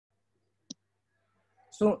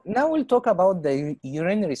So now we'll talk about the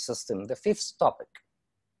urinary system, the fifth topic.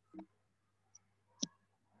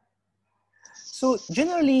 So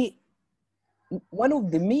generally, one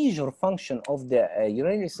of the major functions of the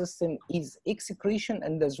urinary system is excretion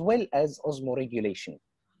and as well as osmoregulation.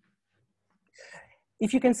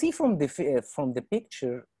 If you can see from the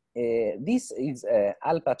picture, this is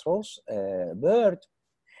albatross bird,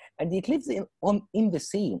 and it lives in the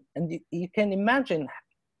sea. And you can imagine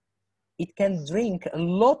it can drink a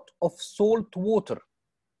lot of salt water.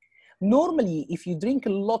 Normally, if you drink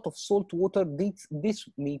a lot of salt water, this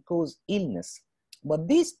may cause illness. But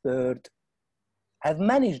this bird have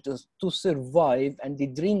managed to survive, and they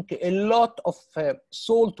drink a lot of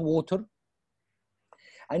salt water,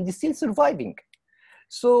 and they're still surviving.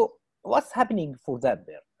 So what's happening for that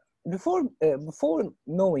bird? Before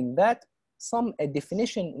knowing that, some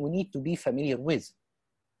definition we need to be familiar with.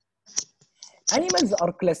 Animals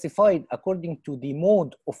are classified according to the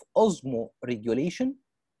mode of osmoregulation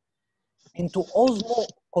into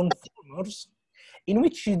osmoconformers, in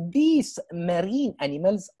which these marine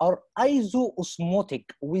animals are isoosmotic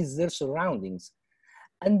with their surroundings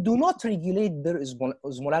and do not regulate their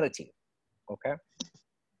osmolarity, okay?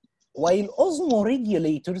 While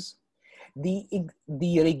osmoregulators, they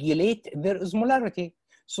regulate their osmolarity.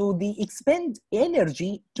 So they expend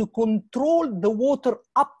energy to control the water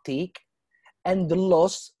uptake and the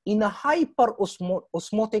loss in a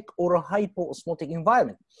hyperosmotic or a hypoosmotic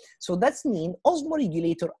environment. So that's mean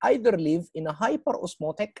osmoregulator either live in a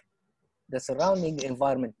hyperosmotic, the surrounding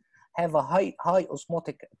environment have a high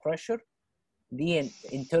osmotic pressure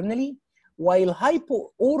internally, while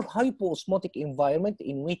hypoosmotic environment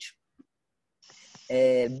in which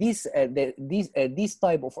these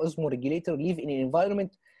type of osmoregulator live in an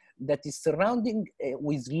environment that is surrounding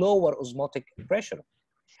with lower osmotic pressure.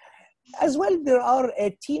 As well, there are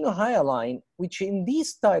a tenohyaline, which in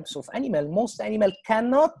these types of animal, most animal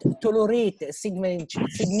cannot tolerate a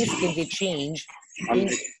significant change in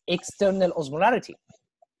external osmolarity.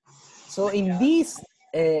 So in this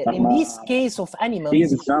case of animals,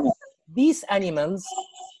 these animals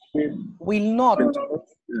will not.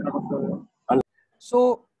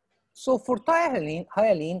 So for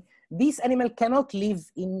hyaline, these animals cannot live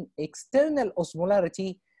in external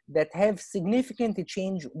osmolarity that have significant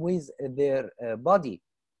change with their body.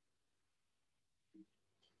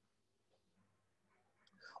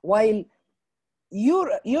 While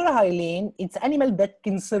urhyaline, it's animal that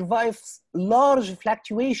can survive large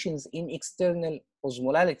fluctuations in external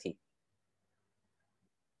osmolarity.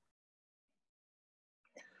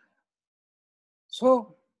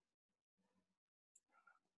 So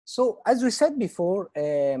as we said before,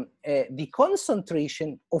 the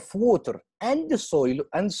concentration of water and the soil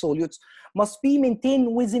and solutes must be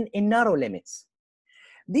maintained within a narrow limits.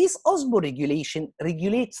 This osmoregulation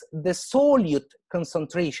regulates the solute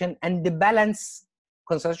concentration and the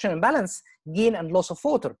concentration and balance, gain and loss of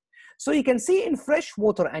water. So you can see in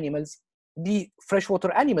freshwater animals, they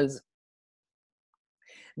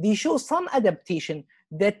show some adaptation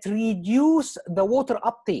that reduce the water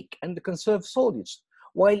uptake and conserve solutes.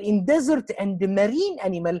 While in desert and the marine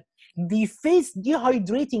animal, they face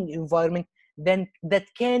dehydrating environment that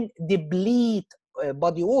can deplete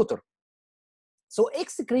body water. So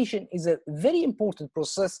excretion is a very important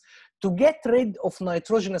process to get rid of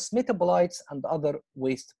nitrogenous metabolites and other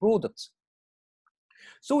waste products.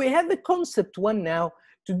 So we have the concept one now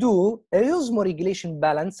to do a osmoregulation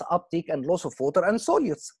balance, uptake and loss of water and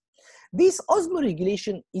solutes. This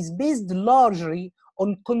osmoregulation is based largely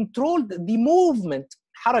on controlled the movement,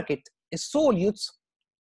 حركة solutes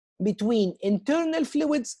between internal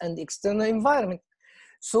fluids and external environment.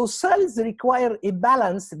 So cells require a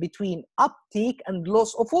balance between uptake and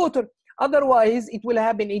loss of water. Otherwise, it will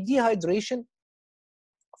happen a dehydration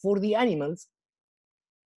for the animals.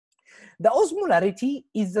 The osmolarity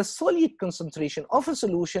is the solute concentration of a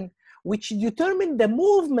solution which determine the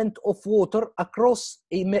movement of water across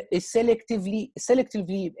a selectively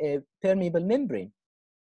permeable membrane.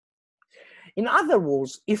 In other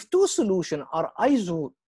words, if two solutions are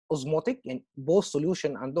isoosmotic and both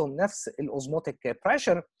solutions عندهم نفس الosmotic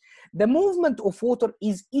pressure, the movement of water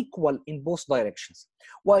is equal in both directions.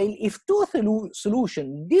 While if two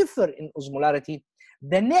solutions differ in osmolarity,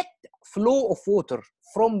 the net flow of water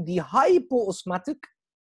from the hypoosmotic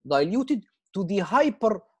diluted to the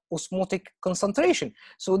hyperosmotic concentration.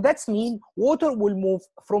 So that's mean water will move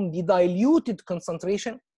from the diluted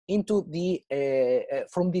concentration into the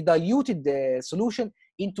from the diluted solution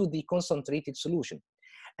into the concentrated solution.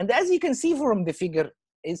 And as you can see from the figure,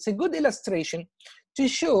 it's a good illustration to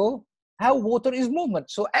show how water is movement.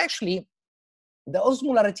 So actually, the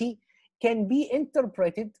osmolarity can be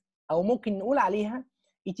interpreted أو ممكن نقول عليها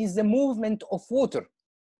it is the movement of water.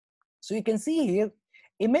 So you can see here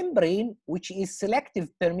a membrane which is selective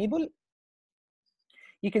permeable.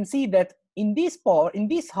 You can see that in this part, in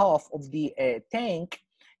this half of the tank,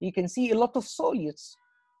 you can see a lot of solutes.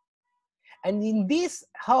 And in this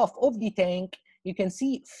half of the tank, you can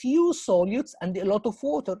see few solutes and a lot of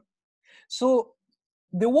water. So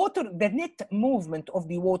the water, the net movement of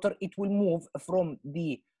the water, it will move from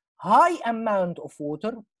the high amount of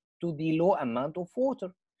water to the low amount of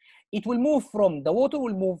water. It will move from, the water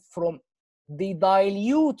will move from the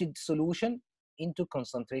diluted solution into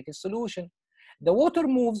concentrated solution. The water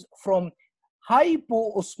moves from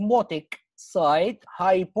hypoosmotic side,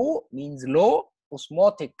 hypo means low,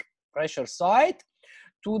 osmotic pressure side,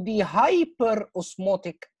 to the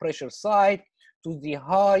hyperosmotic pressure side, to the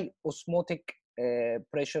high osmotic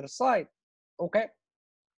pressure side. Okay.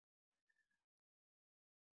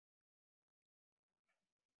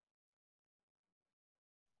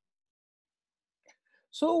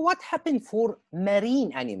 So what happened for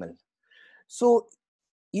marine animal? So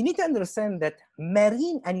you need to understand that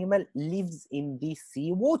marine animal lives in the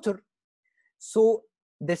seawater. So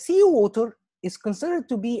the seawater is considered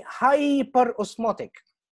to be hyperosmotic.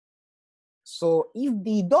 So if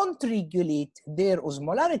they don't regulate their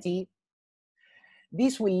osmolarity,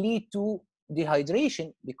 this will lead to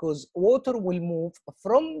dehydration because water will move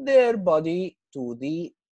from their body to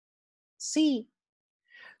the sea.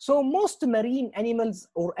 So most marine animals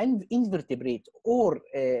or invertebrate or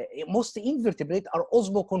most invertebrate are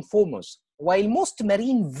osmoconformers, while most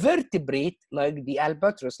marine vertebrate like the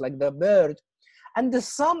albatross, like the bird, and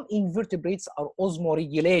some invertebrates are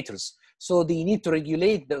osmoregulators. So they need to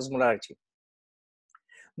regulate the osmolarity.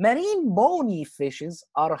 Marine bony fishes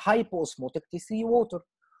are hypoosmotic to seawater.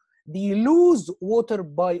 They lose water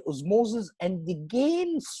by osmosis and they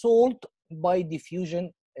gain salt by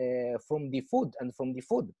diffusion from the food and from the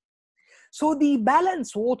food. So they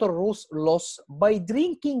balance water loss by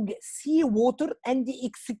drinking seawater and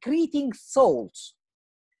excreting salts.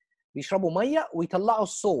 بيشربوا ميه ويطلعوا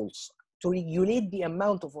salts to regulate the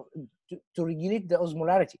amount of to regulate the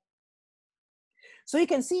osmolarity. So you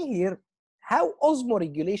can see here how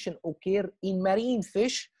osmoregulation occurs in marine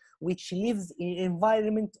fish which lives in an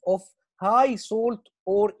environment of high salt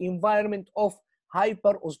or environment of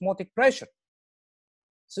hyperosmotic pressure.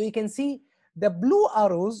 So you can see the blue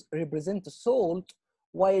arrows represent salt,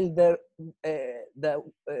 while the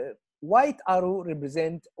white arrow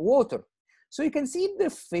represent water. So you can see the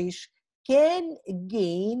fish can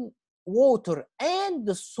gain water and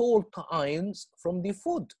the salt ions from the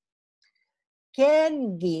food,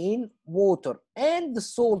 can gain water and the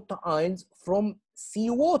salt ions from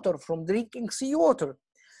seawater, from drinking seawater.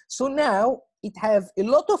 So now it has a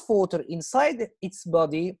lot of water inside its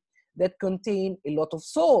body that contain a lot of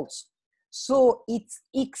salts. So it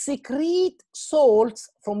excretes salts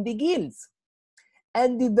from the gills.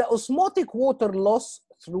 And the osmotic water loss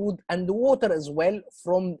through and the water as well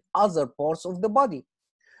from other parts of the body.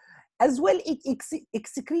 As well, it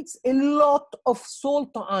excretes a lot of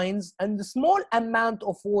salt ions and a small amount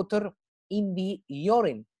of water in the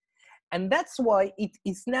urine. And that's why it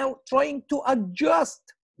is now trying to adjust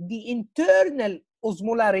the internal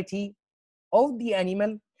osmolarity of the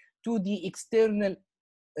animal to the external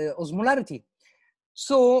osmolarity.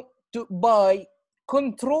 So by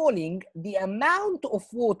controlling the amount of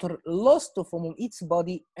water lost from its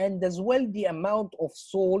body and as well the amount of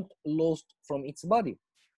salt lost from its body.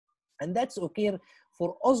 And that's okay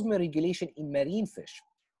for osmoregulation in marine fish.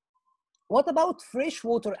 What about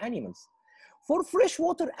freshwater animals? For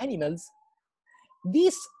freshwater animals,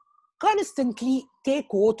 these constantly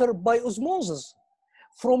take water by osmosis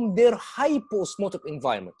from their hypoosmotic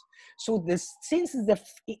environment. So since the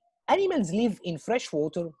animals live in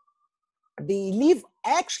freshwater, they live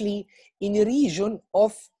actually in a region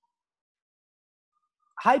of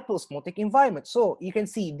hypoosmotic environment. So you can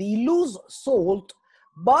see they lose salt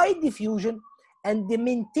by diffusion and they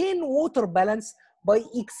maintain water balance by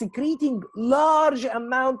excreting large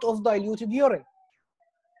amount of diluted urine.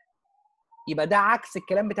 يبقى ده عكس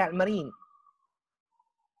الكلام بتاع المارين.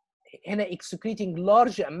 هنا excreting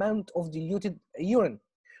large amount of diluted urine.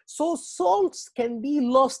 So salts can be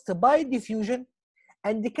lost by diffusion,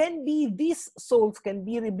 and these salts can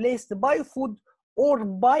be replaced by food or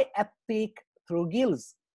by uptake through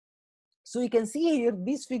gills. So you can see here,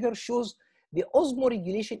 this figure shows the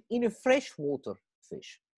osmoregulation in a freshwater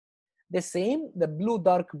fish. The same, the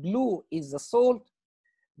dark blue is the salt,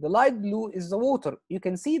 the light blue is the water. You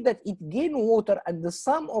can see that it gains water and the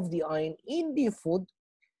sum of the ion in the food.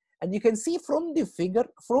 And you can see from the figure,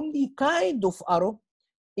 from the kind of arrow,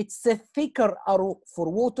 It's a thicker arrow for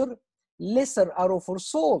water, lesser arrow for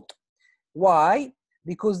salt. Why?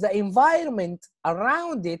 Because the environment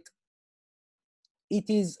around it, it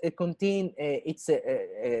is it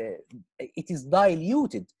is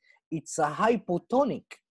diluted. It's a hypotonic,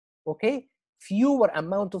 okay? Fewer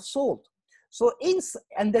amount of salt. So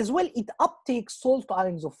and as well, it uptakes salt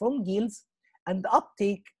ions from gills and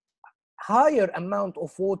uptake higher amount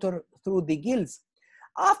of water through the gills.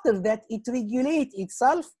 After that, it regulates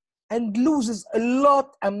itself and loses a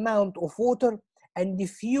lot amount of water and the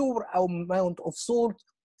fewer amount of salt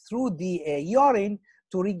through the urine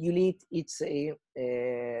to regulate its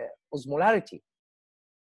osmolarity.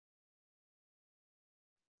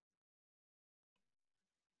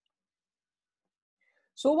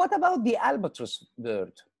 So what about the albatross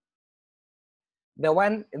bird?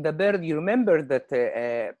 The bird, you remember that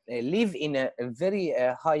live in a very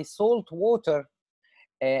high salt water,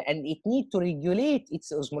 and it needs to regulate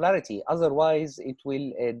its osmolarity, otherwise it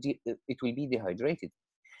will be dehydrated.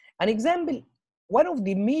 An example, one of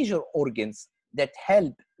the major organs that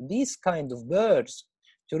help these kind of birds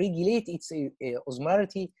to regulate its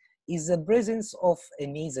osmolarity is the presence of a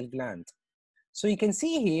nasal gland. So you can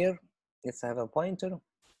see here, let's have a pointer.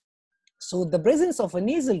 So the presence of a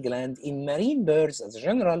nasal gland in marine birds as a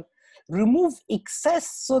general remove excess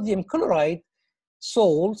sodium chloride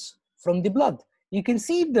salts from the blood. You can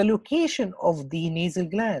see the location of the nasal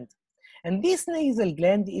gland. And this nasal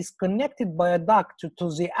gland is connected by a duct to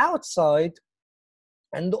the outside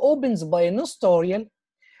and opens by a nostril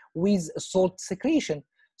with salt secretion.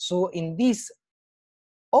 So in this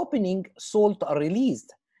opening, salt are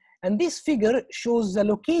released. And this figure shows the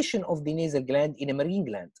location of the nasal gland in a marine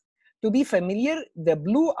gland. To be familiar, the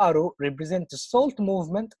blue arrow represents salt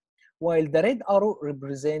movement, while the red arrow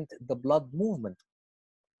represents the blood movement.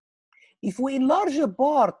 If we enlarge a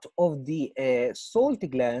part of the salt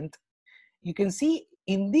gland, you can see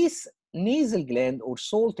in this nasal gland or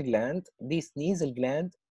salt gland, this nasal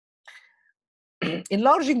gland,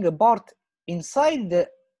 enlarging a part inside the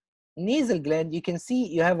nasal gland, you can see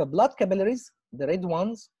you have a blood capillaries, the red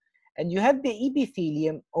ones, and you have the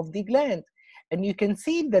epithelium of the gland. And you can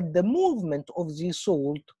see that the movement of the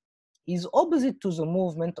salt is opposite to the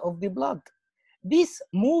movement of the blood. This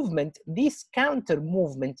movement, this counter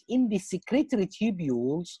movement in the secretory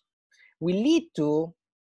tubules will lead to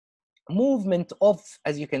movement of,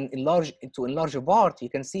 as you can enlarge a part, you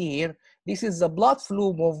can see here, this is the blood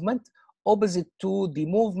flow movement opposite to the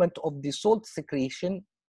movement of the salt secretion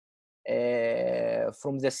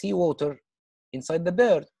from the seawater inside the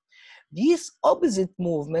bird. This opposite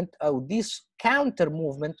movement, or this counter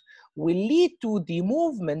movement, will lead to the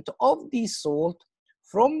movement of the salt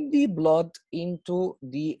from the blood into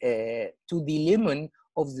the to the lumen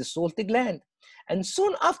of the salt gland. And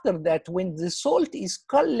soon after that, when the salt is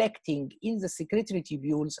collecting in the secretory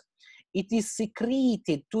tubules, it is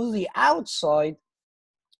secreted to the outside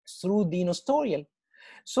through the nostril.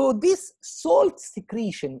 So this salt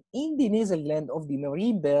secretion in the nasal gland of the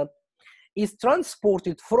marine bird is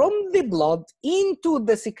transported from the blood into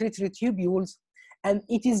the secretory tubules, and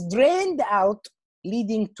it is drained out,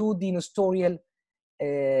 leading to the nostril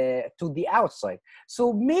to the outside.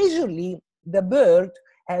 So majorly, the bird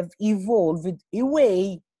have evolved a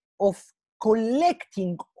way of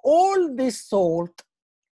collecting all the salt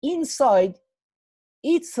inside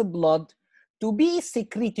its blood to be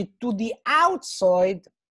secreted to the outside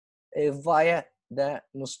via the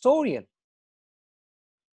nostril.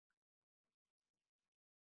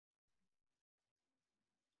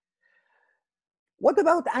 What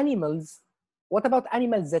about animals? What about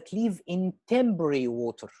animals that live in temperate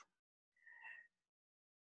water?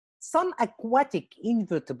 Some aquatic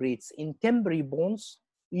invertebrates in temperate ponds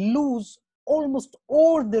lose almost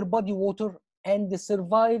all their body water and they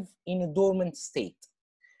survive in a dormant state.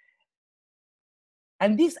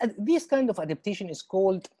 And this kind of adaptation is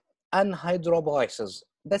called anhydrobiasis.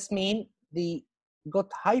 That means they got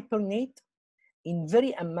hibernate in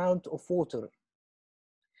very amount of water.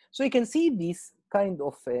 So you can see this kind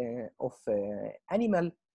of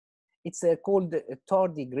animal. It's called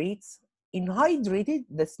tardigrades. In hydrated,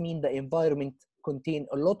 that means the environment contains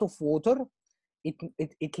a lot of water.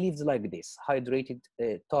 It lives like this, hydrated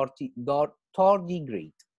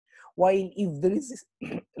tardigrade. While if there is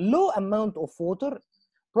low amount of water,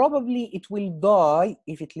 probably it will die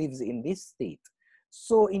if it lives in this state.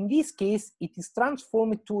 So in this case, it is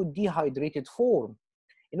transformed to dehydrated form.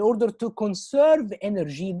 In order to conserve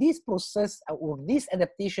energy, this process or this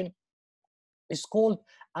adaptation is called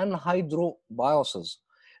anhydrobiasis.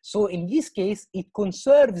 So in this case, it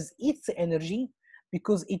conserves its energy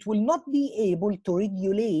because it will not be able to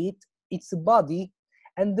regulate its body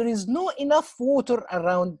and there is no enough water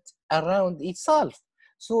around itself.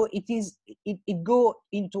 So it go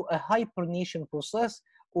into a hibernation process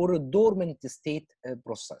or a dormant state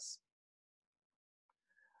process.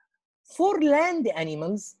 For land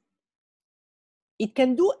animals, it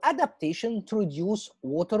can do adaptation to reduce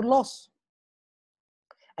water loss.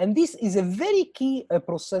 And this is a very key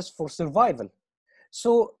process for survival.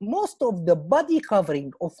 So most of the body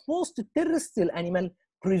covering of most terrestrial animal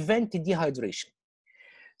prevent dehydration.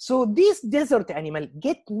 So this desert animal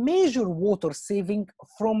get major water saving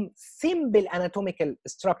from simple anatomical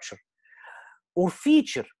structure or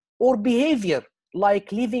feature or behavior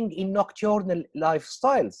like living in nocturnal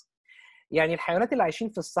lifestyles. يعني الحيوانات اللي عايشين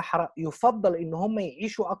في الصحراء يفضل ان هم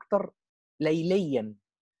يعيشوا اكتر ليليا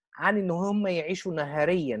عن ان هم يعيشوا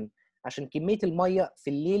نهاريا عشان كمية المية في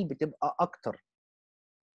الليل بتبقى اكتر.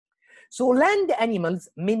 So land animals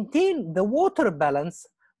maintain the water balance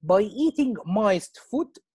by eating moist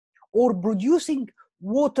food or producing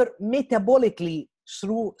water metabolically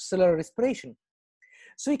through cellular respiration.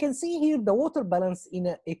 So you can see here the water balance in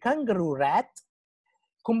a kangaroo rat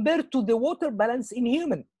compared to the water balance in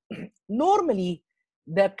human. Normally,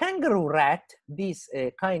 the kangaroo rat, this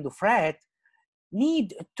kind of rat,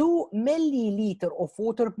 need 2 milliliters of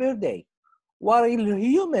water per day, while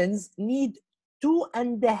humans need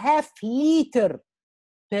 2.5 liters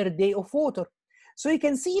per day of water. So you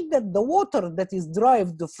can see that the water that is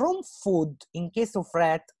derived from food in case of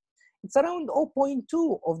rat, it's around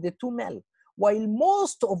 0.2 of the 2 ml, while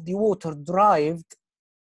most of the water derived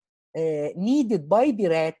needed by the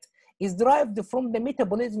rat is derived from the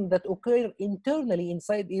metabolism that occur internally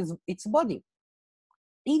inside its body.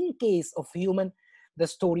 In case of human, the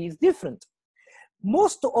story is different.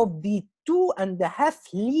 Most of the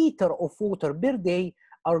 2.5 liters of water per day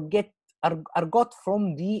are got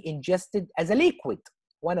from the ingested as a liquid,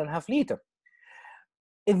 1.5 liters.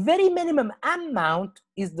 A very minimum amount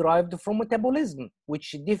is derived from metabolism,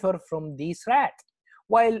 which differ from this rat,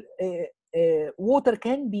 while water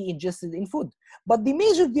can be ingested in food. But the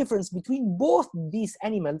major difference between both these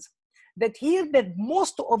animals that here that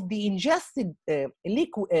most of the ingested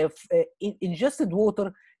ingested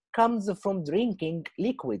water comes from drinking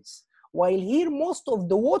liquids, while here most of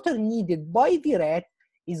the water needed by the rat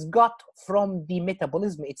is got from the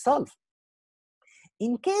metabolism itself.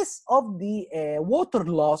 In case of the water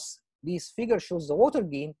loss, this figure shows the water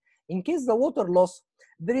gain. In case the water loss,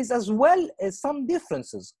 there is as well some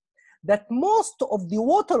differences that most of the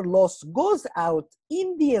water loss goes out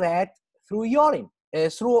in the rat through urine,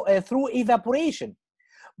 through evaporation.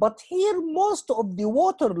 But here, most of the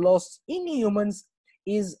water loss in humans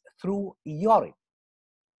is through urine.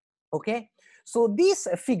 Okay, so this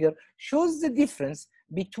figure shows the difference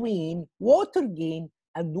between water gain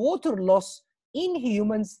and water loss in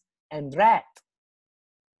humans and rat.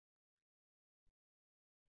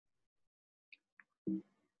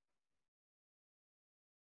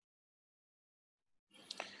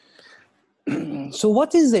 So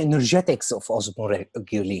what is the energetics of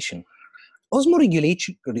osmoregulation?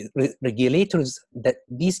 Osmoregulators, that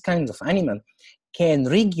these kinds of animal can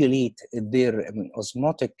regulate their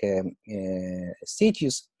osmotic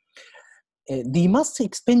status. They must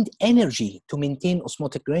expend energy to maintain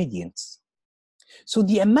osmotic gradients. So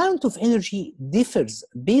the amount of energy differs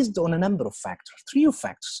based on a number of factors, 3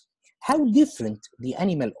 factors. How different the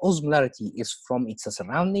animal osmolarity is from its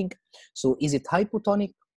surrounding. So is it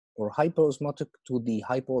hypotonic or hyperosmotic to the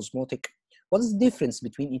hypoosmotic? What is the difference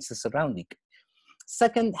between its surrounding?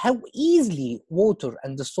 Second, how easily water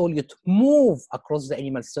and the solute move across the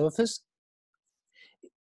animal surface.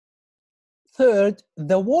 Third,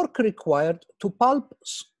 the work required to pump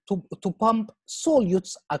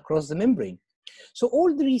solutes across the membrane. So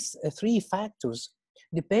all these 3 factors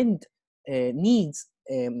depend on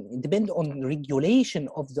regulation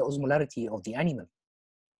of the osmolarity of the animal.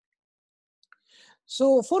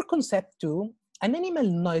 So for concept 2, an animal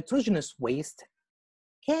nitrogenous waste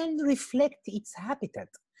can reflect its habitat.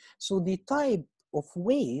 So the type of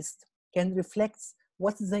waste can reflect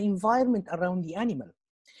what is the environment around the animal.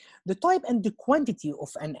 The type and the quantity of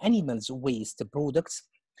an animal's waste products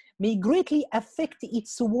may greatly affect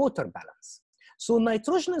its water balance. So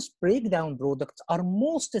nitrogenous breakdown products are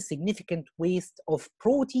most significant waste of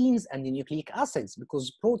proteins and nucleic acids,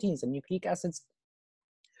 because proteins and nucleic acids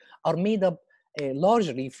are made up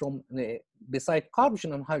largely from, beside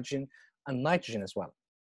carbon and hydrogen and nitrogen as well.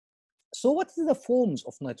 So what is the forms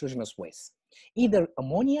of nitrogenous waste? Either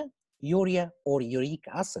ammonia, urea, or uric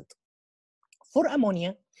acid. For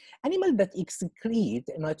ammonia, animals that excrete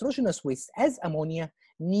nitrogenous waste as ammonia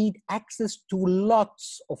need access to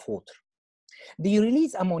lots of water. They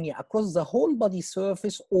release ammonia across the whole body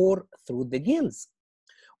surface or through the gills.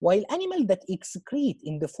 While animals that excrete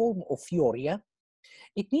in the form of urea,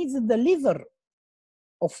 it needs the liver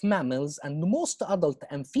of mammals and most adult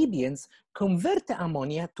amphibians convert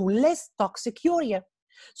ammonia to less toxic urea.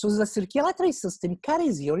 So the circulatory system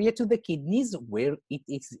carries urea to the kidneys where it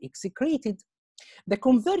is excreted. The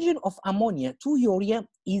conversion of ammonia to urea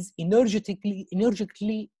is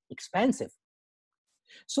energetically expensive.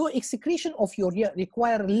 So excretion of urea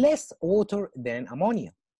requires less water than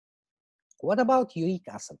ammonia. What about uric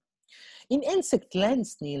acid? In insect, land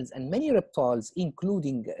snails, and many reptiles,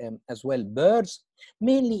 including as well birds,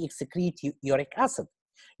 mainly excrete uric acid.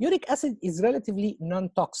 Uric acid is relatively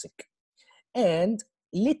non-toxic and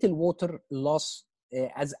little water loss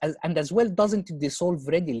and as well doesn't dissolve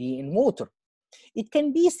readily in water. It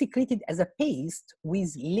can be secreted as a paste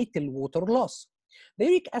with little water loss. The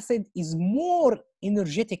uric acid is more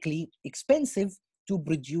energetically expensive to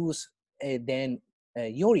produce than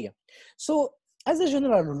urea. So as a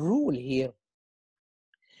general rule here,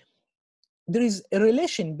 there is a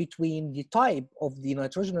relation between the type of the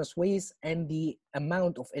nitrogenous waste and the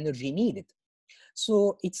amount of energy needed.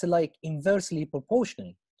 So it's like inversely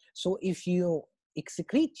proportional. So if you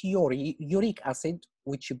excrete uric acid,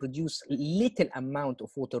 which produce little amount of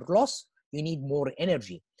water loss, you need more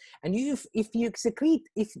energy. And if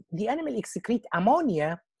the animal excrete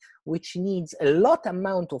ammonia, which needs a lot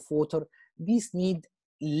amount of water, these need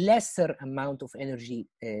lesser amount of energy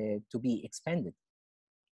to be expended.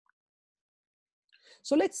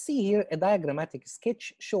 So let's see here a diagrammatic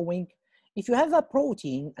sketch showing if you have a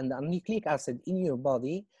protein and a nucleic acid in your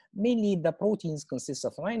body, mainly the proteins consist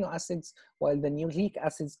of amino acids, while the nucleic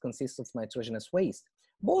acids consist of nitrogenous waste.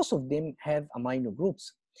 Both of them have amino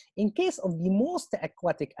groups. In case of the most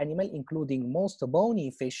aquatic animal, including most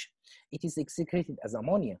bony fish, it is excreted as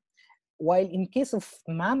ammonia. While in case of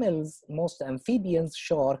mammals, most amphibians,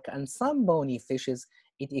 shark, and some bony fishes,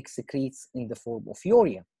 it excretes in the form of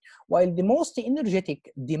urea. While the most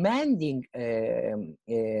energetic demanding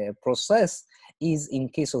process is in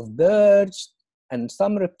case of birds and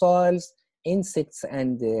some reptiles, insects,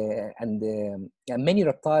 and many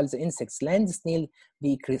reptiles, insects, land snail,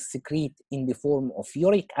 they secrete in the form of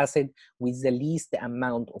uric acid with the least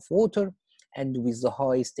amount of water and with the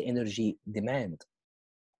highest energy demand.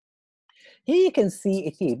 Here you can see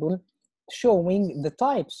a table showing the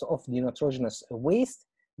types of the nitrogenous waste,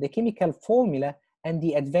 the chemical formula, and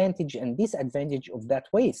the advantage and disadvantage of that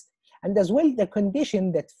waste, and as well the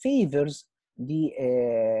condition that favors this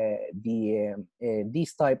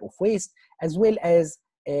type of waste, as well as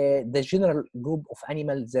the general group of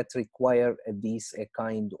animals that require this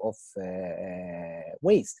kind of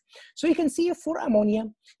waste. So you can see for ammonia,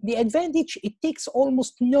 the advantage, it takes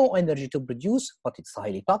almost no energy to produce, but it's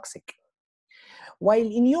highly toxic. While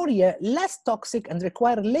in urea, less toxic and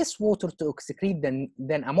require less water to excrete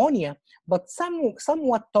than ammonia, but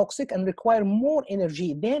somewhat toxic and require more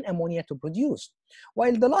energy than ammonia to produce.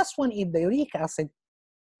 While the last one, is the uric acid,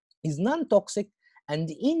 is non-toxic and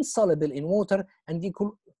insoluble in water, and it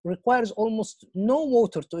requires almost no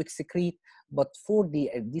water to excrete, but for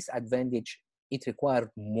the disadvantage, it requires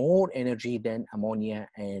more energy than ammonia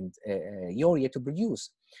and urea to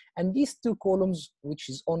produce. And these two columns, which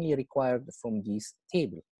is only required from this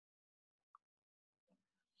table.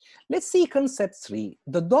 Let's see concept 3.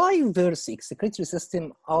 The diverse excretory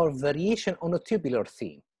system are variation on a tubular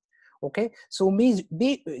theme. Okay, so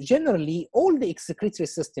generally all the excretory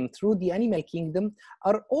system through the animal kingdom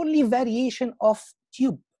are only variation of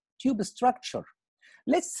tube structure.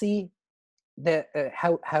 Let's see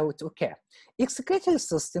how it occurs. Excretory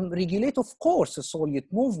system regulate, of course, a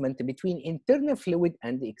solute movement between internal fluid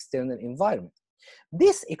and the external environment.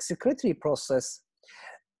 This excretory process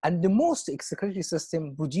and the most excretory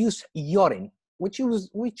system produce urine, which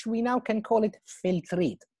we now can call it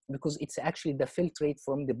filtrate, because it's actually the filtrate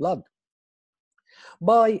from the blood,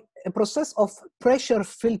 by a process of pressure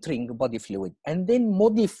filtering body fluid and then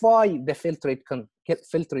modify the filtrate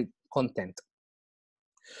content.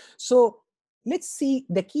 So let's see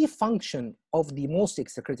the key function of the most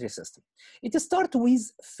excretory system. It starts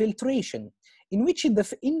with filtration, in which in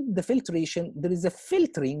the filtration, there is a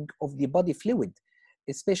filtering of the body fluid,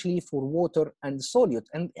 especially for water and solute.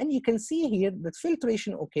 And you can see here that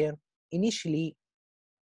filtration occurs initially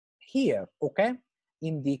here, okay,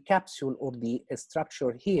 in the capsule or the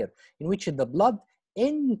structure here, in which the blood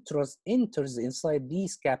enters inside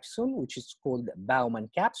this capsule, which is called Bowman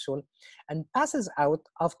capsule, and passes out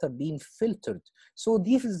after being filtered. So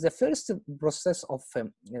this is the first process of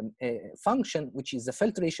function, which is the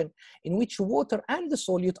filtration, in which water and the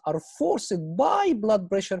solute are forced by blood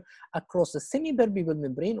pressure across the semi-permeable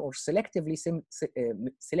membrane or selectively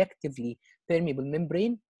permeable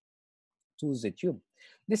membrane to the tube.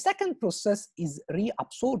 The second process is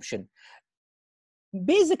reabsorption.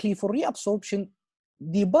 Basically, for reabsorption,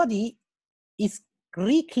 the body is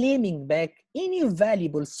reclaiming back any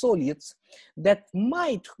valuable solutes that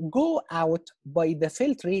might go out by the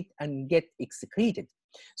filtrate and get excreted.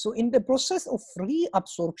 So in the process of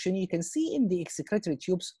reabsorption, you can see in the excretory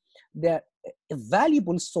tubes that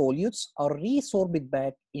valuable solutes are resorbed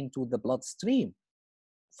back into the bloodstream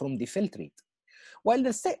from the filtrate. While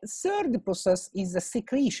the third process is the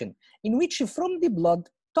secretion, in which from the blood,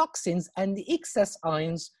 toxins and excess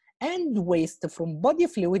ions and waste from body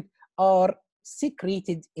fluid are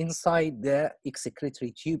secreted inside the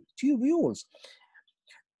excretory tubules.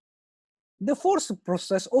 The fourth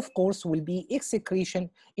process, of course, will be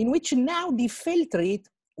excretion, in which now the filtrate,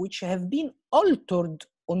 which have been altered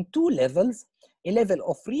on two levels, a level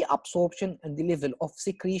of reabsorption and the level of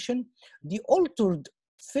secretion, the altered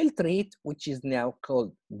filtrate, which is now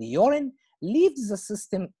called the urine, leaves the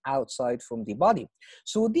system outside from the body.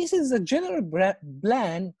 So this is a general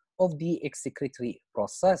plan of the excretory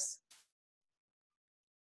process.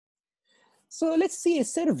 So let's see a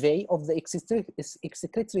survey of the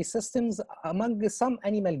excretory systems among some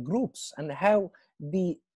animal groups and how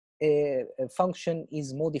the function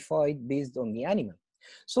is modified based on the animal.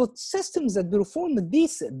 So systems that perform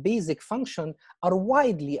this basic function are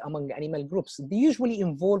widely among animal groups. They usually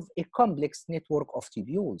involve a complex network of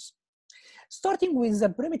tubules. Starting with the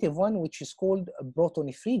primitive one, which is called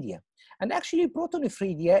protonephridia. And actually,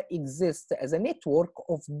 protonephridia exists as a network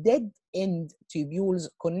of dead-end tubules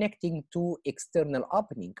connecting to external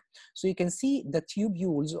opening. So you can see the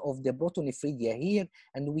tubules of the protonephridia here,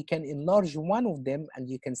 and we can enlarge one of them, and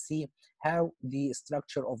you can see how the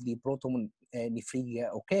structure of the protonephridia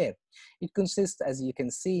occur. It consists, as you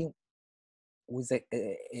can see, with a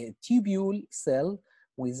tubule cell,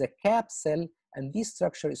 with a cap cell, and this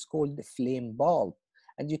structure is called the flame bulb.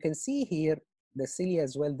 And you can see here the cilia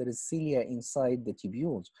as well. There is cilia inside the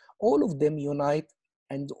tubules. All of them unite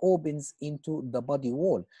and opens into the body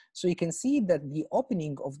wall. So you can see that the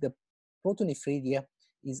opening of the protonephridia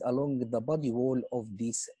is along the body wall of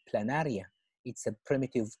this planaria. It's a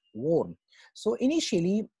primitive worm. So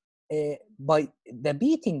initially, by the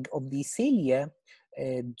beating of the cilia,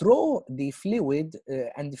 draw the fluid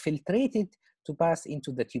and filtrate it to pass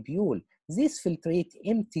into the tubule. This filtrate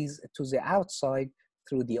empties to the outside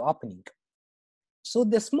through the opening. So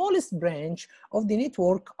the smallest branch of the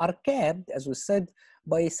network are capped, as we said,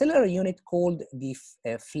 by a cellular unit called the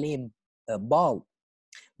flame bulb.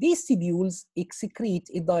 These tubules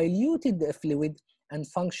excrete a diluted fluid and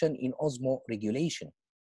function in osmoregulation.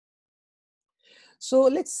 So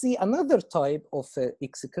let's see another type of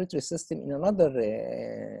excretory system in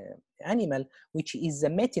another animal, which is the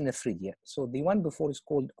metanephridia. So the one before is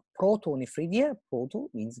called protonephridia. Proto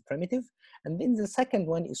means primitive. And then the second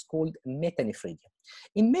one is called metanephridia.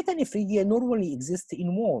 In metanephridia normally exists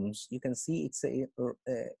in worms. You can see it's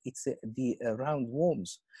the round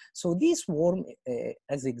worms. So this worm,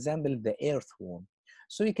 as example, the earthworm.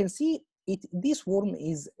 So you can see this worm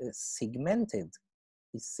is segmented.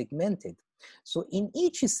 So in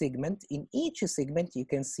each segment, you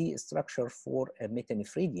can see a structure for a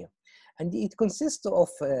metanephridia. And it consists of,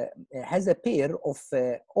 has a pair of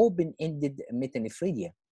open-ended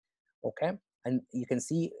metanephridia, okay? And you can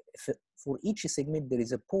see for each segment, there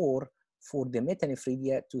is a pore for the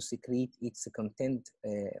metanephridia to secrete its content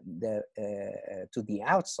to the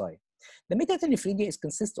outside. The metanephridia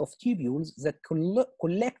consists of tubules that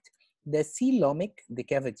collect the coelomic, the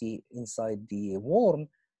cavity inside the worm,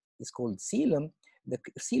 is called coelom, the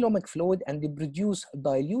coelomic fluid, and they produce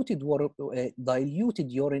diluted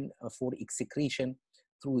urine for excretion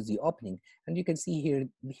through the opening. And you can see here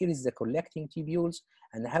is the collecting tubules,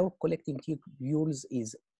 and how collecting tubules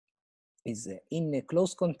is in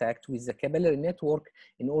close contact with the capillary network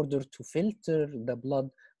in order to filter the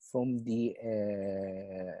blood from the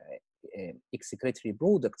excretory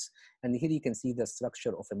products. And here you can see the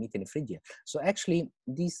structure of a metanephridia. So actually,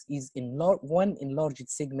 this is one enlarged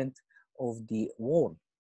segment of the worm.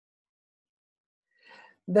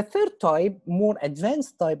 The third type, more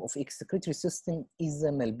advanced type of excretory system, is the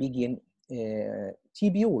Malpighian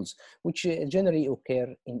tubules, which generally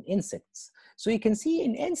occur in insects. So you can see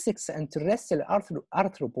in insects and terrestrial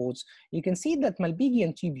arthropods, you can see that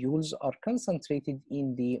Malpighian tubules are concentrated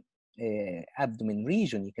in the abdomen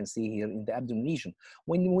region. You can see here in the abdomen region.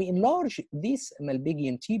 When we enlarge this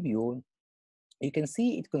Malpighian tubule, you can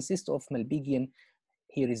see it consists of Malpighian.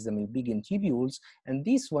 Here is the Malpighian tubules, and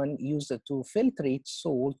this one used to filtrate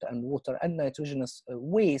salt and water and nitrogenous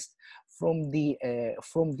waste from the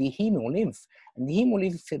hemolymph. And the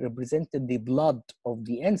hemolymph represented the blood of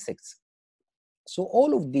the insects. So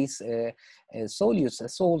all of these solutes,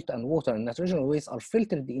 salt and water and nitrogenous waste, are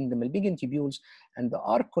filtered in the Malpighian tubules and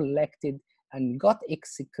are collected and got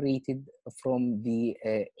excreted from the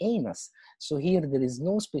anus. So here there is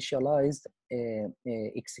no specialized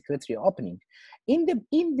excretory opening. In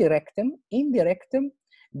the rectum,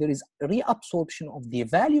 there is reabsorption of the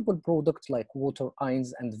valuable products like water,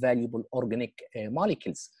 ions, and valuable organic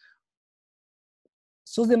molecules.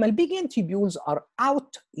 So the Malpighian tubules are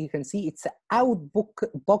out. You can see it's an out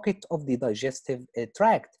pocket of the digestive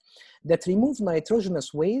tract that remove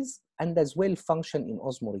nitrogenous waste and as well function in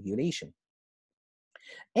osmoregulation.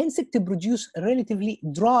 Insects produce relatively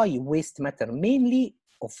dry waste matter, mainly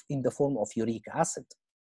in the form of uric acid.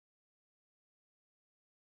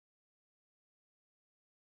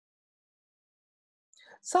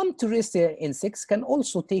 Some terrestrial insects can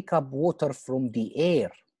also take up water from the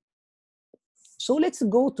air. So let's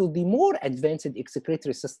go to the more advanced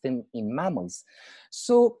excretory system in mammals.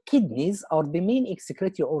 So kidneys are the main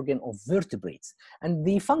excretory organ of vertebrates, and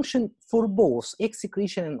they function for both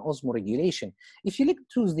excretion and osmoregulation. If you look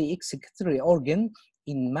to the excretory organ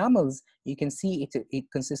in mammals, you can see it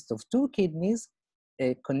consists of two kidneys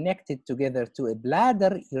connected together to a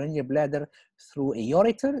bladder, urinary bladder, through a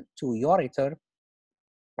ureter to ureter,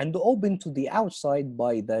 and open to the outside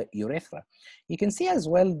by the urethra. You can see as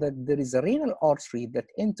well that there is a renal artery that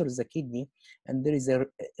enters the kidney, and there is a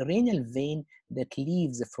renal vein that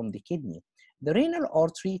leaves from the kidney. The renal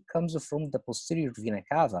artery comes from the posterior vena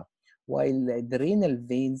cava, while the renal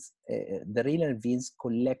veins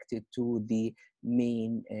connected to the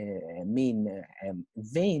main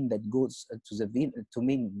vein that goes to the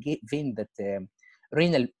main vein that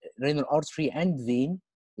renal artery and vein.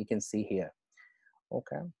 You can see here.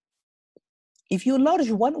 Okay. If you enlarge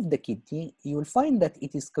one of the kidney, you will find that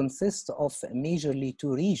it consists of majorly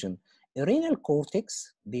two regions: a renal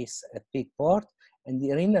cortex, this big part, and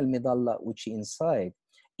the renal medulla, which is inside.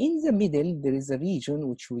 In the middle, there is a region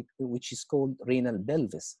which is called renal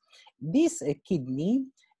pelvis. This kidney,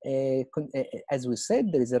 as we said,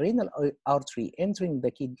 there is a renal artery entering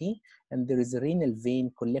the kidney, and there is a renal vein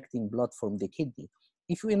collecting blood from the kidney.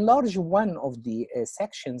 If you enlarge one of the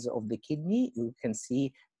sections of the kidney, you can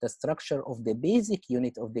see the structure of the basic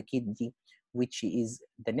unit of the kidney, which is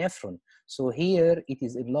the nephron. So here it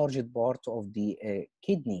is enlarged part of the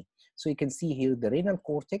kidney. So you can see here the renal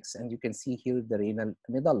cortex, and you can see here the renal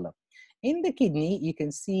medulla. In the kidney, you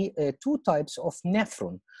can see two types of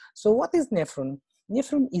nephron. So what is nephron?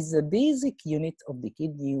 Nephron is the basic unit of the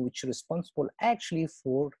kidney, which is responsible actually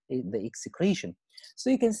for the excretion.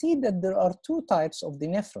 So you can see that there are two types of the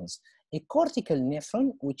nephrons: a cortical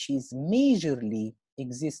nephron, which is majorly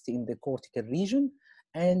exists in the cortical region,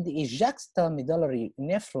 and a juxtamedullary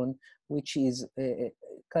nephron, which is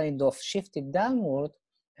kind of shifted downward,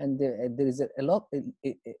 and there is a long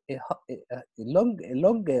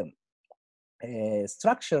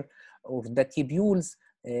structure of the tubules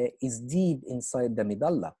is deep inside the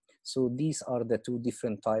medulla. So these are the two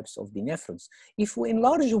different types of the nephrons. If we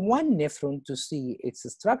enlarge one nephron to see its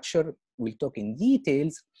structure, we'll talk in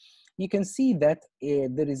details. You can see that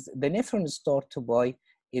there is the nephron started by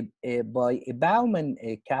a Bowman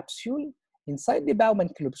capsule. Inside the Bowman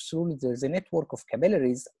capsule, there's a network of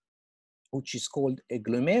capillaries, which is called a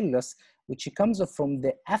glomerulus, which comes from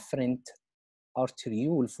the afferent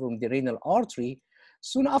arteriole from the renal artery.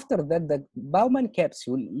 Soon after that, the Bowman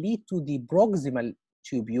capsule leads to the proximal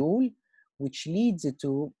tubule, which leads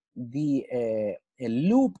to the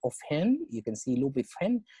loop of Henle. You can see loop of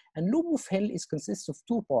Henle, and loop of Henle consists of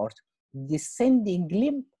two parts: descending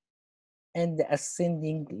limb and the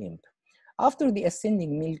ascending limb. After the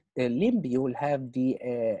ascending limb, you will have the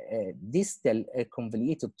distal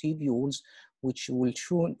convoluted tubules, which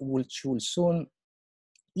will soon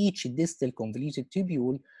each distal convoluted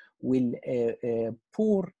tubule will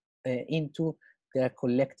pour into the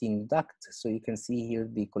collecting duct. So you can see here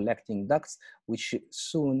the collecting ducts, which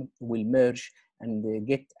soon will merge and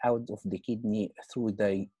get out of the kidney through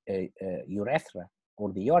the urethra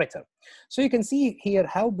or the ureter. So you can see here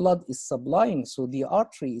how blood is supplying. So the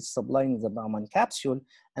artery is supplying the Bowman capsule,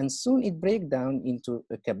 and soon it breaks down into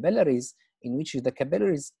capillaries, in which the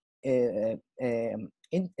capillaries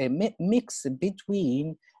mix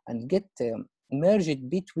between and get merged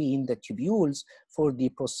between the tubules for the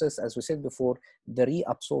process, as we said before, the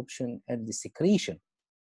reabsorption and the secretion.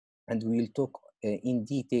 And we will talk in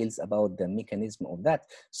details about the mechanism of that.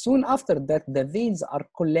 Soon after that, the veins are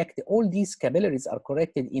collected, all these capillaries are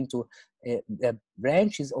collected into the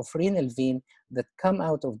branches of renal vein that come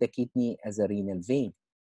out of the kidney as a renal vein.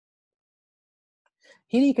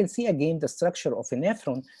 Here you can see again the structure of a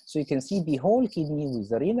nephron. So you can see the whole kidney with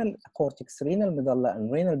the renal cortex, renal medulla,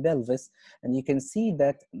 and renal pelvis. And you can see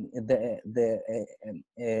that the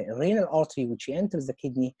renal artery which enters the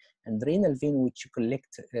kidney and renal vein which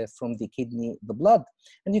collect from the kidney the blood.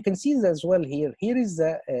 And you can see that as well here. Here is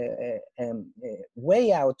the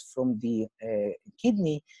way out from the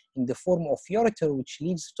kidney in the form of ureter, which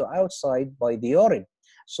leads to outside by the urine.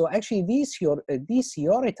 So actually this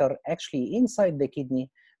ureter actually inside the kidney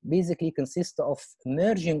basically consists of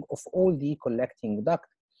merging of all the collecting duct.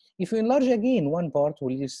 If you enlarge again one part,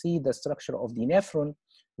 will you see the structure of the nephron,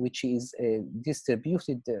 which is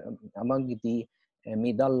distributed among the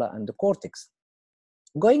medulla and the cortex.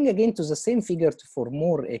 Going again to the same figure for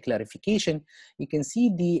more clarification, you can see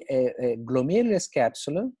the glomerulus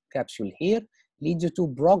capsule here leads to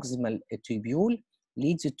proximal tubule,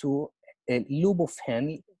 leads to a lobe of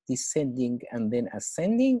Henle descending and then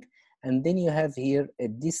ascending, and then you have here a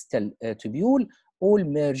distal tubule, all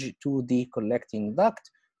merge to the collecting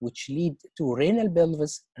duct, which lead to renal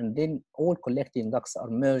pelvis, and then all collecting ducts are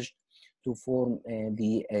merged to form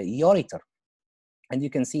the ureter. And you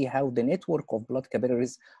can see how the network of blood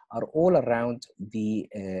capillaries are all around the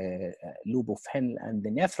lobe of Henle and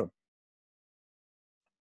the nephron.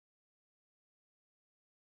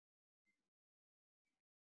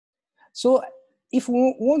 So if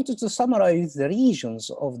we wanted to summarize the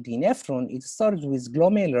regions of the nephron, it starts with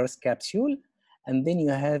glomerulus capsule, and then you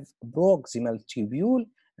have proximal tubule,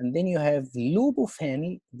 and then you have lobe of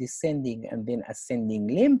Henle descending and then ascending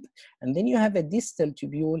limb, and then you have a distal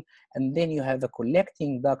tubule, and then you have a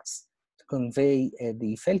collecting ducts to convey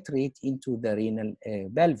the filtrate into the renal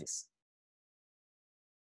pelvis.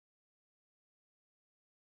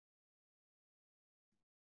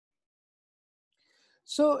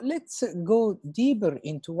 So let's go deeper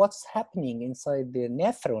into what's happening inside the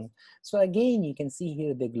nephron. So again, you can see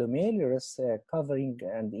here the glomerulus covering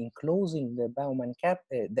and enclosing the Bowman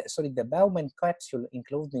the Bowman capsule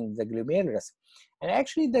enclosing the glomerulus. And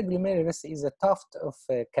actually the glomerulus is a tuft of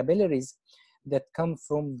capillaries that come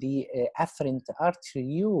from the afferent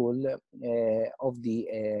arteriole of the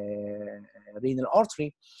renal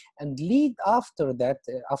artery, and lead after that,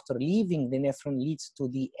 after leaving the nephron, leads to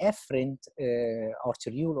the efferent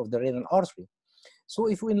arteriole of the renal artery. So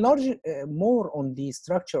if we enlarge more on the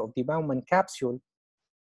structure of the Bowman capsule,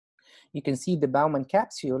 you can see the Bowman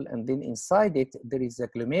capsule, and then inside it there is a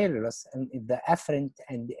glomerulus and the afferent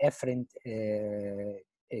and the efferent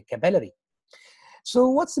capillary. So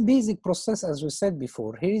what's the basic process, as we said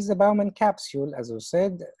before? Here is the Bowman capsule, as we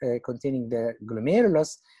said, containing the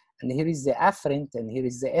glomerulus, and here is the afferent, and here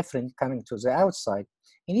is the efferent coming to the outside.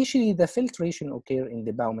 Initially, the filtration occurs in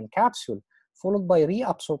the Bowman capsule, followed by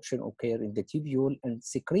reabsorption occurs in the tubule, and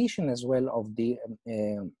secretion as well of the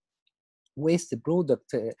waste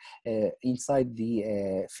product inside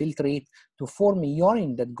the filtrate to form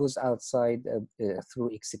urine that goes outside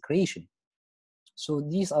through excretion. So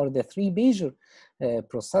these are the three major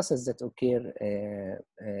processes that occur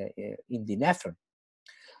in the nephron.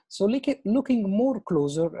 So looking more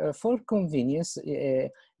closer, for convenience,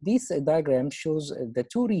 this diagram shows the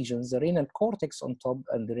two regions, the renal cortex on top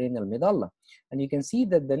and the renal medulla. And you can see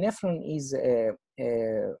that the nephron is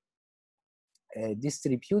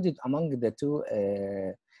distributed among the two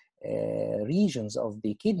regions of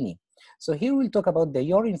the kidney. So here we'll talk about the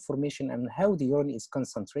urine formation and how the urine is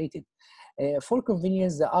concentrated. For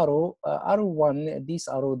convenience, the arrow 1, this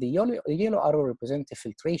arrow, the yellow arrow represents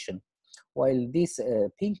filtration, while this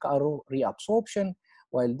pink arrow reabsorption,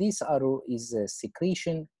 while this arrow is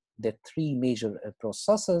secretion, the three major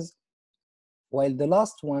processes, while the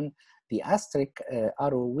last one, the asterisk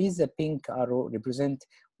arrow with the pink arrow, represent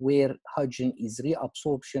where hydrogen is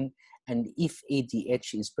reabsorption and if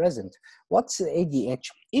ADH is present. What's ADH?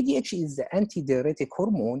 ADH is the antidiuretic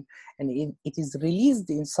hormone, and it is released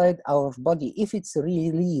inside our body. If it's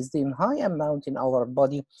released in high amount in our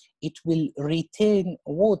body, it will retain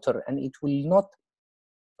water and it will not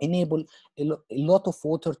enable a lot of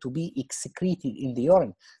water to be excreted in the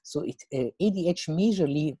urine. So ADH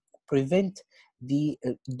majorly prevent the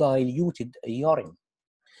diluted urine.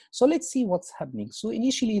 So let's see what's happening. So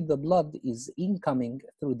initially the blood is incoming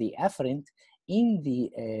through the afferent in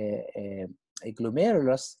the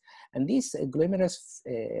glomerulus, and these glomerulus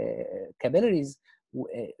capillaries,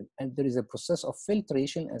 and there is a process of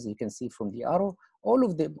filtration, as you can see from the arrow. All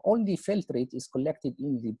the filtrate is collected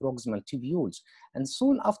in the proximal tubules, and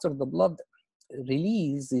soon after the blood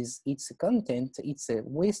releases its content, its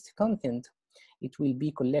waste content, it will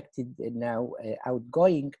be collected now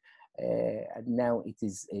outgoing, and now it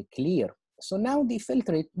is clear. So now the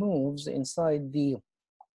filtrate moves inside the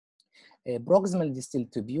proximal distal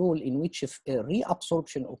tubule, in which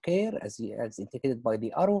reabsorption occur as indicated by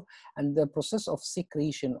the arrow, and the process of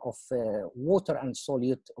secretion of water and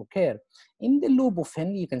solute occur. In the lobe of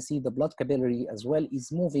Henle, you can see the blood capillary as well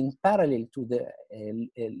is moving parallel to the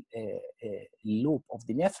lobe of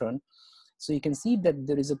the nephron. So you can see that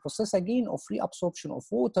there is a process again of reabsorption of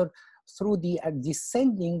water through the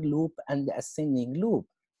descending loop and the ascending loop.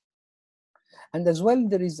 And as well,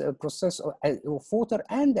 there is a process of water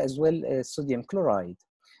and as well sodium chloride.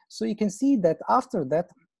 So you can see that after that,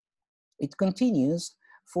 it continues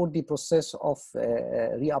for the process of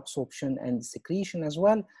reabsorption and secretion as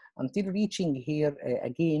well, until reaching here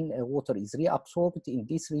again, water is reabsorbed in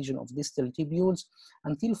this region of distal tubules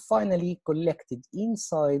until finally collected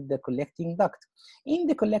inside the collecting duct. In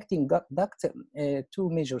the collecting duct, two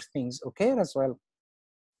major things occur as well.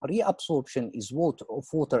 Reabsorption is of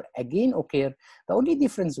water again occur. The only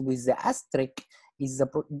difference with the asterisk is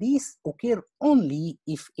these occur only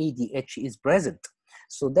if ADH is present.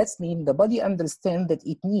 So that means the body understands that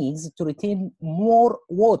it needs to retain more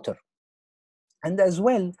water. And as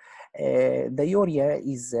well, the urea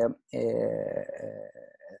is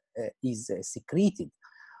secreted,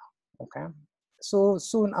 okay? So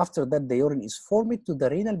soon after that, the urine is formed to the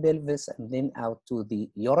renal pelvis and then out to the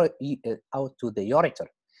ureter.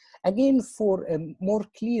 Again, for a more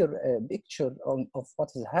clear picture of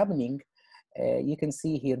what is happening, you can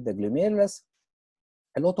see here the glomerulus.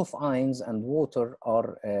 A lot of ions and water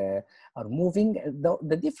are moving.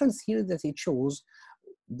 The difference here that it shows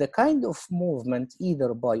the kind of movement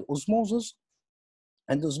either by osmosis,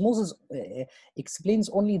 and osmosis explains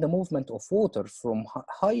only the movement of water from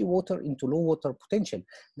high water into low water potential.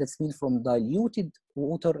 That means from diluted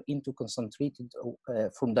water into concentrated,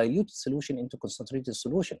 from diluted solution into concentrated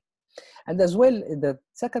solution. And as well, the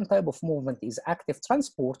second type of movement is active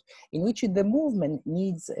transport, in which the movement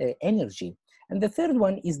needs energy. And the third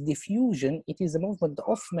one is diffusion. It is the movement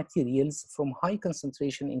of materials from high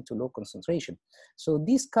concentration into low concentration. So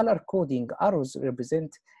these color coding arrows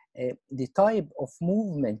represent the type of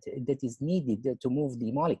movement that is needed to move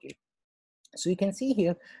the molecule. So you can see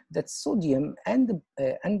here that sodium and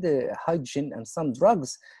the hydrogen and some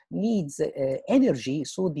drugs needs energy,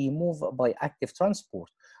 so they move by active transport.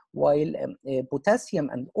 While potassium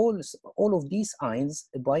and all of these ions,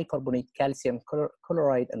 bicarbonate, calcium,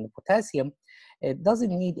 chloride, and potassium,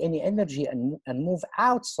 doesn't need any energy and move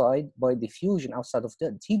outside by diffusion outside of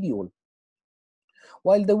the tubule.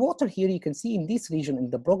 While the water here, you can see in this region, in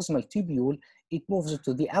the proximal tubule, it moves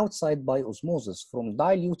to the outside by osmosis, from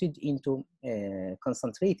diluted into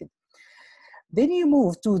concentrated. Then you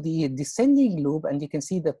move to the descending loop, and you can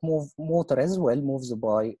see that water as well moves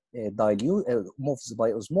by moves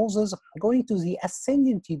by osmosis. Going to the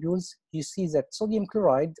ascending tubules, you see that sodium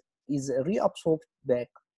chloride is reabsorbed back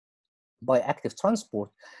by active transport.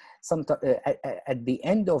 At the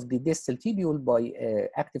end of the distal tubule by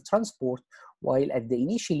active transport, while at the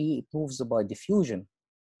initially it moves by diffusion.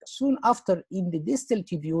 Soon after, in the distal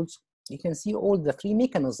tubules, you can see all the three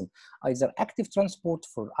mechanisms: either active transport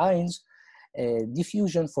for ions,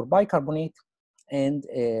 diffusion for bicarbonate, and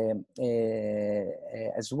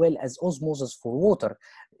as well as osmosis for water.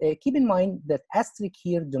 Keep in mind that asterisk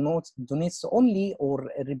here denotes only or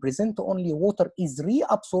represent only water is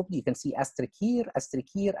reabsorbed. You can see asterisk here, asterisk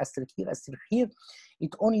here, asterisk here, asterisk here.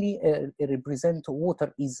 It only represents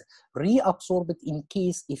water is reabsorbed in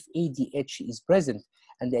case if ADH is present.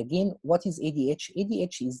 And again, what is ADH?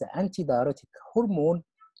 ADH is the antidiuretic hormone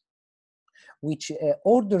which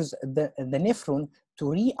orders the nephron to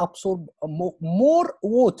reabsorb more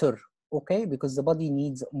water, okay? Because the body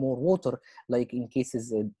needs more water, like in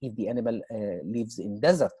cases if the animal lives in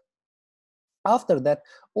desert. After that,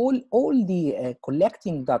 all the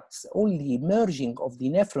collecting ducts, all the merging of the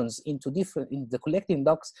nephrons into the collecting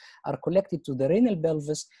ducts are collected to the renal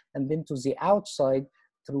pelvis and then to the outside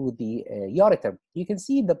through the ureter. You can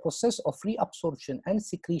see the process of reabsorption and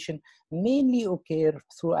secretion mainly occur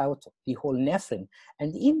throughout the whole nephron.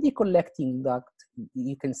 And in the collecting duct,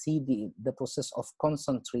 you can see the process of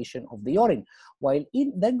concentration of the urine, while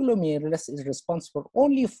in the glomerulus is responsible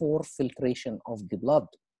only for filtration of the blood.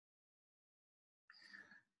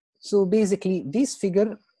 So basically, this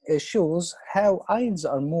figure shows how ions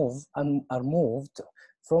are moved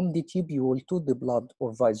from the tubule to the blood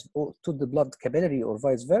or to the blood capillary or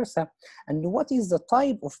vice versa, and what is the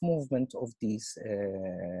type of movement of these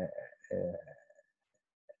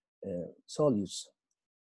solutes.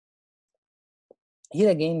 Here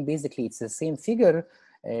again, basically, it's the same figure,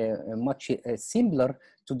 much simpler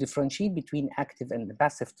to differentiate between active and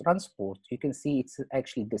passive transport. You can see it's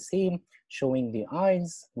actually the same, showing the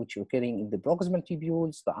ions which are occurring in the proximal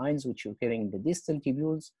tubules, the ions which are occurring in the distal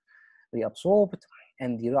tubules, reabsorbed,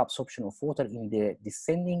 and the reabsorption of water in the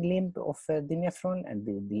descending limb of the nephron, and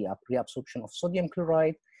the reabsorption of sodium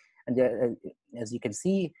chloride. And as you can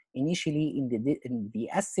see, initially in the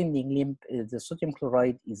ascending limb, the sodium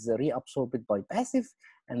chloride is reabsorbed by passive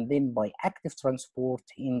and then by active transport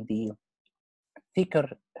in the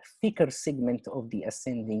thicker segment of the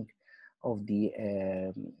ascending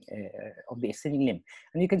ascending limb.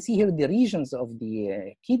 And you can see here the regions of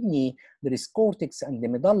the kidney. There is cortex and the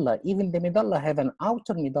medulla. Even the medulla have an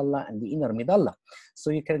outer medulla and the inner medulla.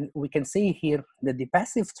 So we can say here that the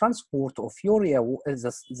passive transport of urea,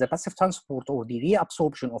 the passive transport or the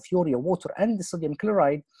reabsorption of urea, water, and the sodium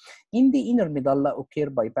chloride in the inner medulla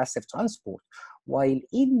occur by passive transport, while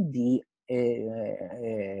in the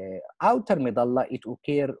outer medulla it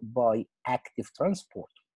occur by active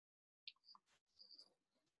transport.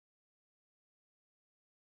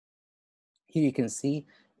 Here you can see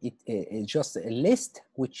it just a list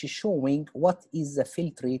which is showing what is the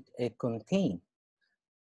filtrate contain.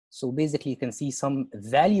 So basically you can see some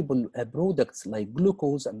valuable products like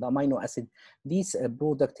glucose and amino acid. These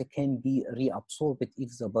products can be reabsorbed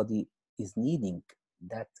if the body is needing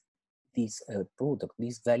that these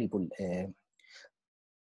these valuable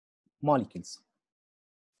molecules.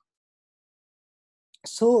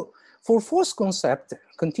 So for fourth concept,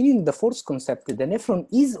 continuing the fourth concept, the nephron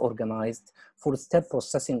is organized for step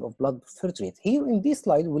processing of blood filtrate. Here in this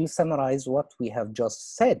slide, we'll summarize what we have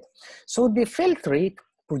just said. So the filtrate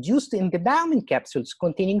produced in the Bowman capsules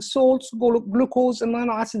containing salts, glucose,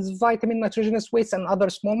 amino acids, vitamin, nitrogenous wastes, and other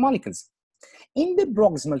small molecules. In the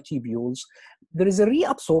proximal tubules, there is a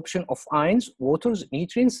reabsorption of ions, waters,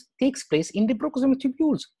 nutrients takes place in the proximal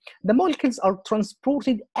tubules. The molecules are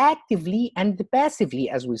transported actively and passively,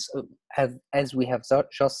 as we have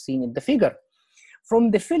just seen in the figure,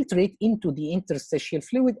 from the filtrate into the interstitial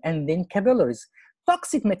fluid and then capillaries.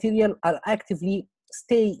 Toxic material are actively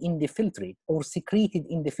stay in the filtrate or secreted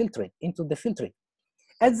in the filtrate, into the filtrate.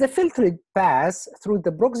 As the filtrate pass through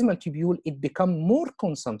the proximal tubule, it becomes more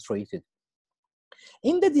concentrated.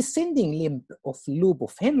 In the descending limb of lobe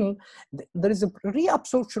of Henle, there is a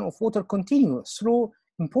reabsorption of water continuous through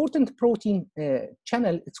important protein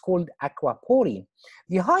channel. It's called aquaporine.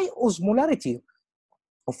 The high osmolarity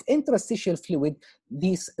of interstitial fluid,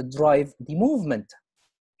 these drive the movement.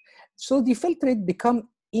 So the filtrate become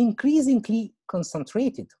increasingly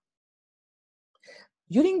concentrated.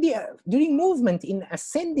 During movement in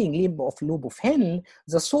ascending limb of lobe of Henle,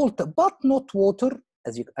 the salt but not water,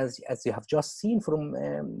 as you have just seen from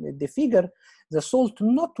the figure, the salt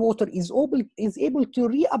not water is able to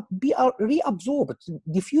be reabsorbed,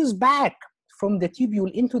 diffuse back from the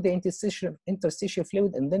tubule into the interstitial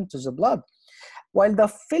fluid and then to the blood, while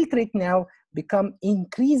the filtrate now become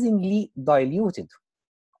increasingly diluted.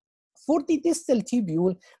 For the distal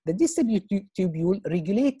tubule, the distal tubule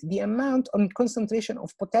regulate the amount and concentration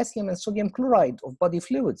of potassium and sodium chloride of body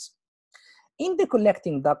fluids. In the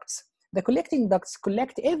collecting ducts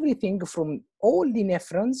collect everything from all the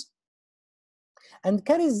nephrons and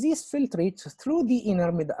carries this filtrate through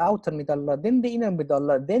the outer medulla, then the inner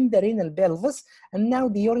medulla, then the renal pelvis, and now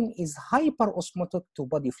the urine is hyperosmotic to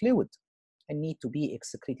body fluid and need to be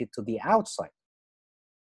excreted to the outside.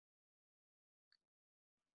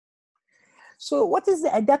 So what is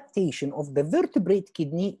the adaptation of the vertebrate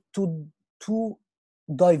kidney to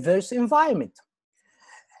diverse environment?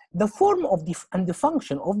 The form of and the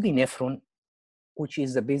function of the nephron, which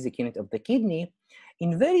is the basic unit of the kidney,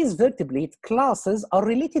 in various vertebrate classes are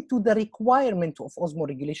related to the requirement of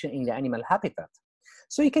osmoregulation in the animal habitat.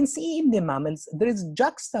 So you can see in the mammals, there is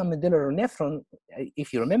juxtamedullary nephron.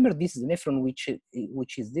 If you remember, this is the nephron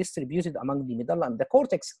which is distributed among the medulla and the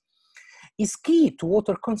cortex, is key to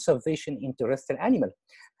water conservation in terrestrial animal.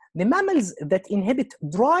 The mammals that inhabit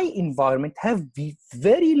dry environment have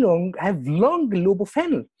long lobe of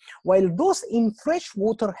Henle, while those in fresh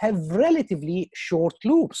water have relatively short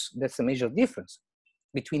lobes. That's a major difference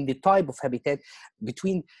between the type of habitat.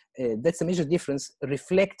 That's a major difference.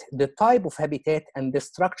 Reflect the type of habitat and the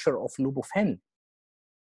structure of lobe of Henle.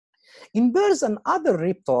 In birds and other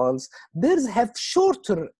reptiles, birds have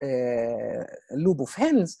shorter loop of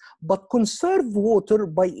hills, but conserve water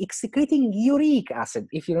by excreting uric acid.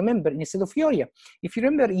 If you remember, instead of urea, if you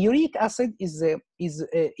remember, uric acid is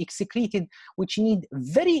excreted, which need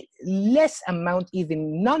very less amount,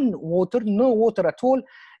 even no water at all,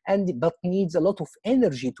 but needs a lot of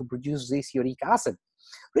energy to produce this uric acid.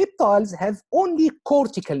 Reptiles have only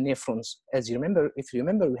cortical nephrons. As you remember, if you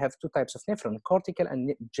remember, we have two types of nephron, cortical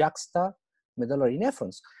and juxtamedullary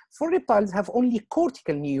nephrons. For reptiles have only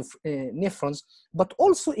cortical nephrons, but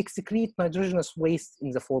also excrete nitrogenous waste in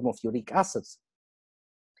the form of uric acids.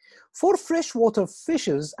 For freshwater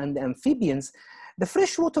fishes and amphibians, the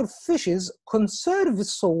freshwater fishes conserve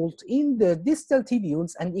salt in the distal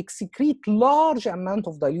tubules and excrete large amount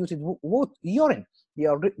of diluted urine. They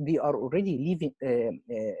are already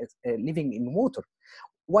living in water,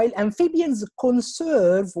 while amphibians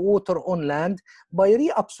conserve water on land by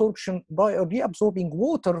reabsorping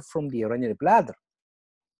water from the urinary bladder.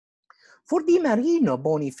 For the marine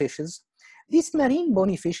bony fishes, these marine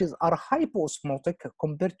bony fishes are hypoosmotic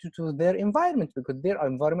compared to their environment because their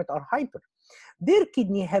environment are hyper. Their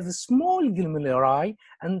kidney have small glomeruli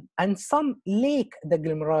and some lack the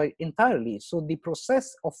glomeruli entirely. So the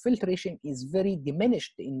process of filtration is very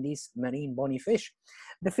diminished in these marine bony fish.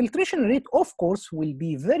 The filtration rate, of course, will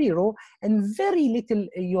be very low and very little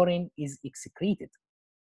urine is excreted.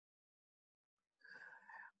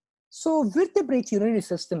 So vertebrate urinary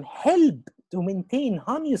system help to maintain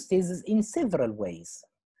homeostasis in several ways,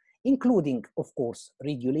 including, of course,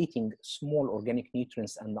 regulating small organic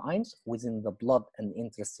nutrients and ions within the blood and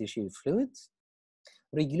interstitial fluids,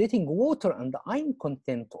 regulating water and ion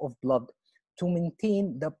content of blood to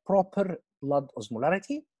maintain the proper blood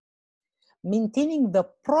osmolarity, maintaining the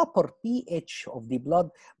proper pH of the blood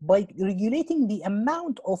by regulating the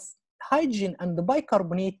amount of hydrogen and the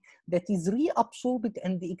bicarbonate that is reabsorbed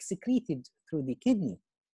and excreted through the kidney.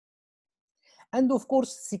 And of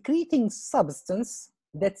course, secreting substance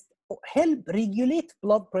that help regulate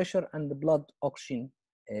blood pressure and the blood oxygen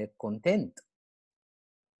content.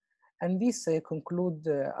 And this concludes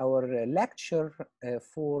our lecture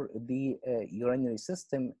for the urinary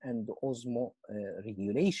system and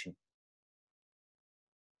osmoregulation.